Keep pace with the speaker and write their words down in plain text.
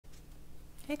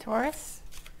Hey Taurus,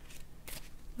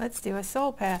 let's do a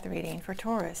soul path reading for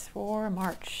Taurus for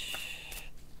March.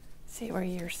 See where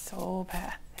your soul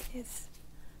path is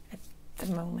at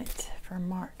the moment for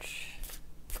March.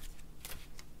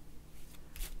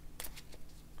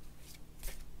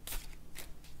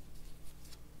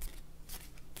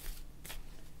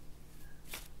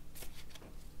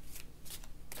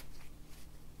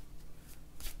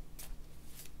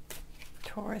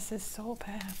 Taurus's soul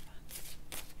path.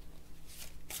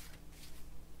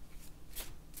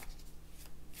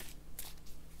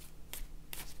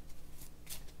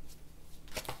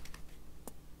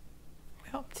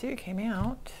 Well, two came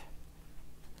out,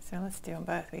 so let's do them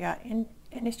both. We got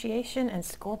initiation and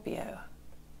Scorpio.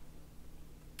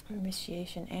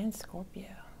 Initiation and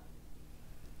Scorpio.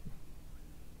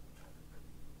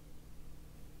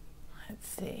 Let's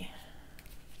see.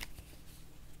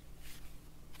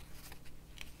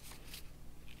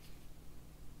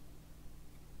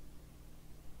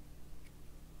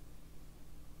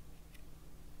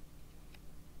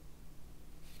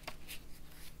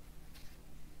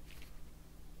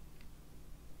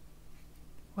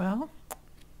 Well,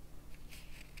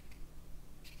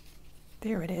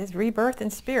 there it is. Rebirth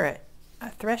in spirit. A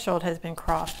threshold has been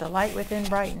crossed. The light within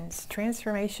brightens.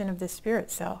 Transformation of the spirit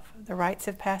self. The rites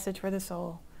of passage for the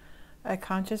soul. A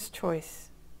conscious choice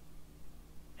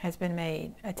has been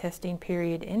made. A testing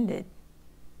period ended.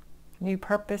 New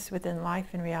purpose within life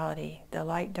and reality. The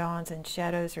light dawns and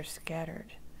shadows are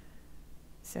scattered.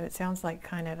 So it sounds like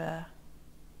kind of an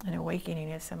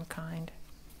awakening of some kind.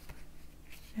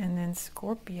 And then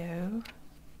Scorpio.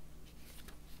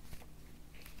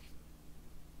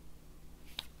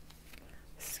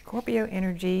 Scorpio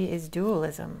energy is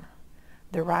dualism.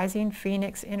 The rising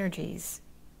phoenix energies.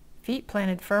 Feet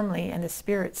planted firmly and the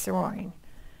spirit soaring.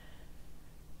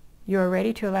 You are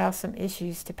ready to allow some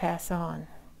issues to pass on.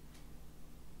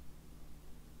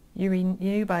 You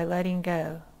renew by letting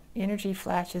go. Energy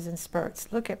flashes and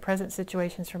spurts. Look at present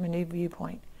situations from a new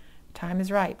viewpoint. Time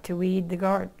is ripe to weed the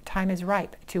garden. Time is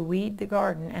ripe to weed the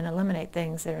garden and eliminate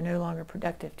things that are no longer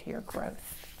productive to your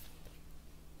growth.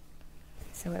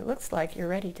 So it looks like you're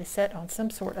ready to set on some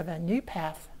sort of a new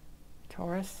path,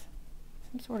 Taurus.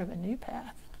 Some sort of a new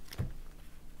path.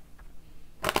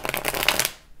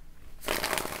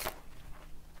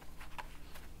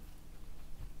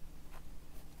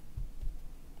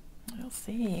 We'll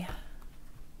see.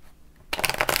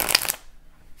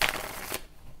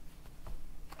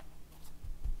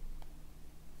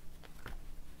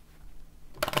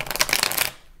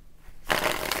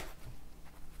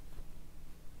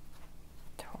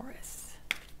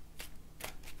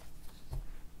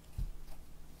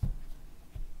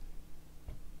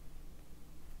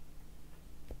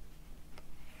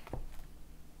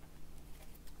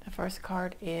 First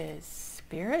card is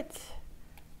Spirit,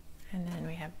 and then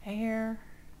we have air,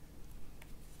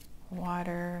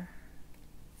 water,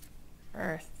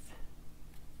 earth,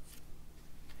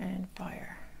 and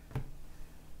fire.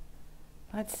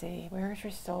 Let's see, where's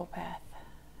your soul path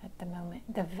at the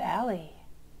moment? The valley.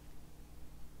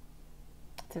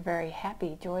 It's a very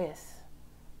happy, joyous,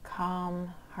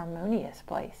 calm, harmonious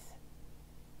place.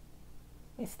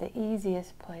 It's the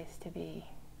easiest place to be.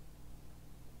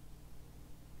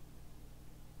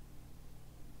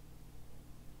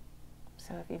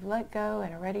 So if you've let go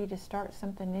and are ready to start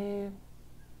something new,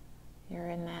 you're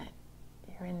in that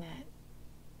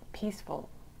peaceful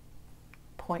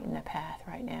point in the path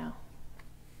right now.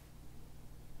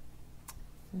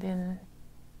 Then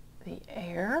the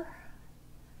air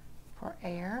for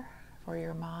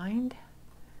your mind.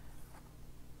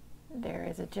 There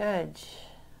is a judge.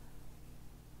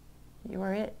 You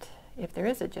are it. If there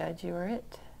is a judge, you are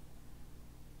it.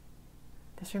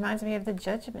 This reminds me of the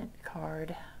Judgment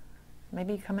card.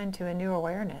 Maybe come into a new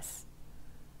awareness.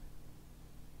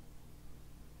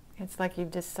 It's like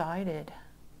you've decided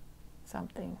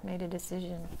something, made a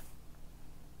decision.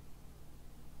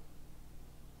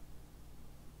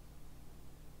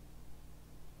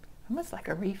 Almost like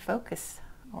a refocus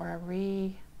or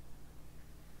a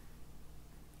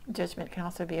Judgment can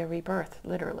also be a rebirth,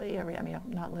 literally. I mean,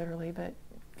 not literally, but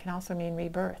can also mean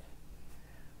rebirth.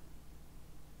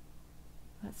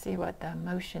 Let's see what the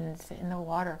emotions in the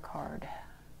water card.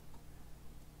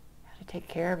 How to take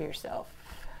care of yourself.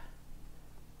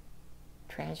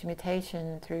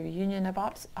 Transmutation through union of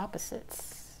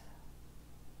opposites.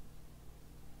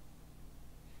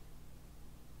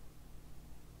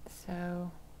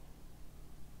 So,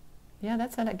 yeah,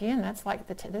 that's like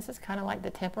this is kind of like the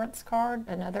Temperance card,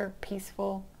 another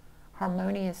peaceful,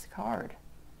 harmonious card.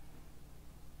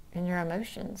 In your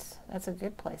emotions, that's a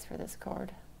good place for this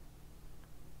card.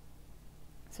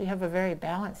 So you have a very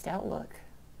balanced outlook,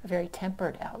 a very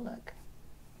tempered outlook.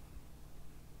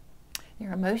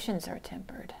 Your emotions are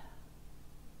tempered.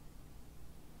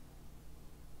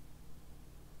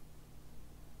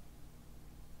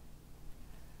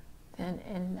 Then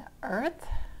in Earth,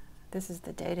 this is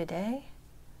the day-to-day,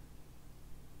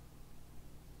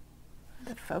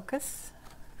 the focus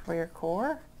for your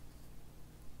core.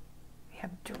 We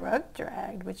have drug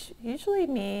dragged, which usually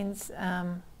means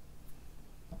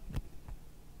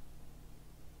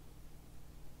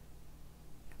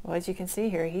well, as you can see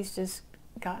here, he's just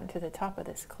gotten to the top of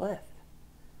this cliff.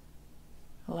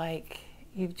 Like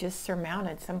you've just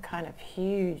surmounted some kind of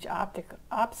huge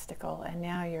obstacle and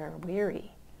now you're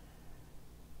weary.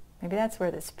 Maybe that's where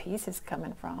this peace is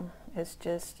coming from. It's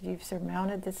just you've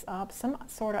surmounted this some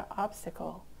sort of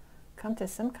obstacle. Come to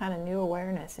some kind of new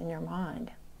awareness in your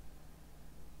mind.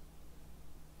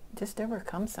 Just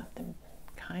overcome something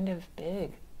kind of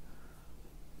big.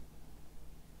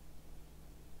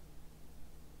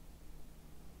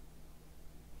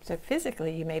 So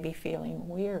physically you may be feeling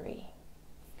weary.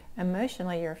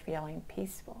 Emotionally you're feeling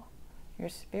peaceful. Your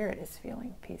spirit is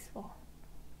feeling peaceful.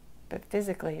 But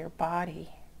physically your body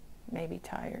may be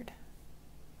tired.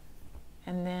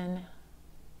 And then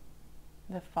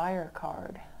the fire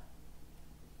card.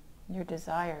 Your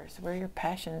desires, where your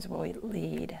passions will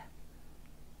lead.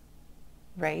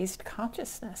 Raised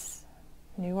consciousness,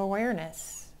 new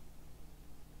awareness.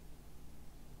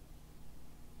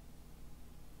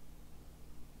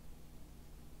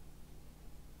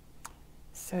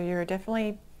 So you're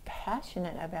definitely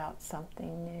passionate about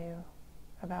something new,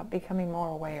 about becoming more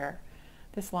aware.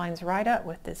 This lines right up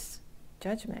with this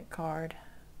Judgment card.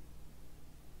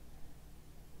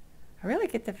 I really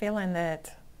get the feeling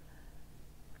that,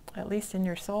 at least in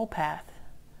your soul path,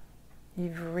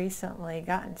 you've recently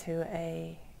gotten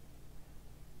to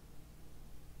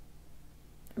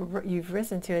you've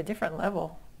risen to a different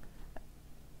level,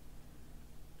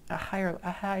 a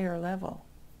higher level.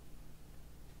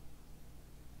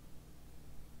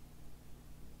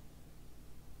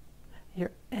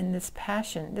 And this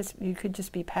passion, you could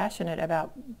just be passionate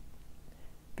about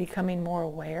becoming more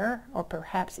aware, or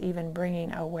perhaps even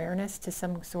bringing awareness to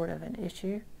some sort of an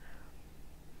issue.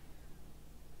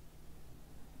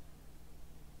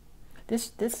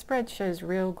 This spread shows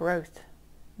real growth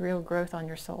on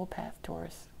your soul path,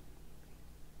 Taurus.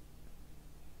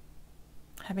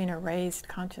 Having a raised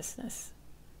consciousness,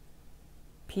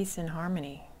 peace and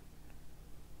harmony.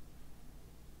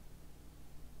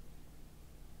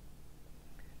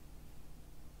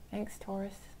 Thanks,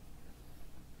 Taurus.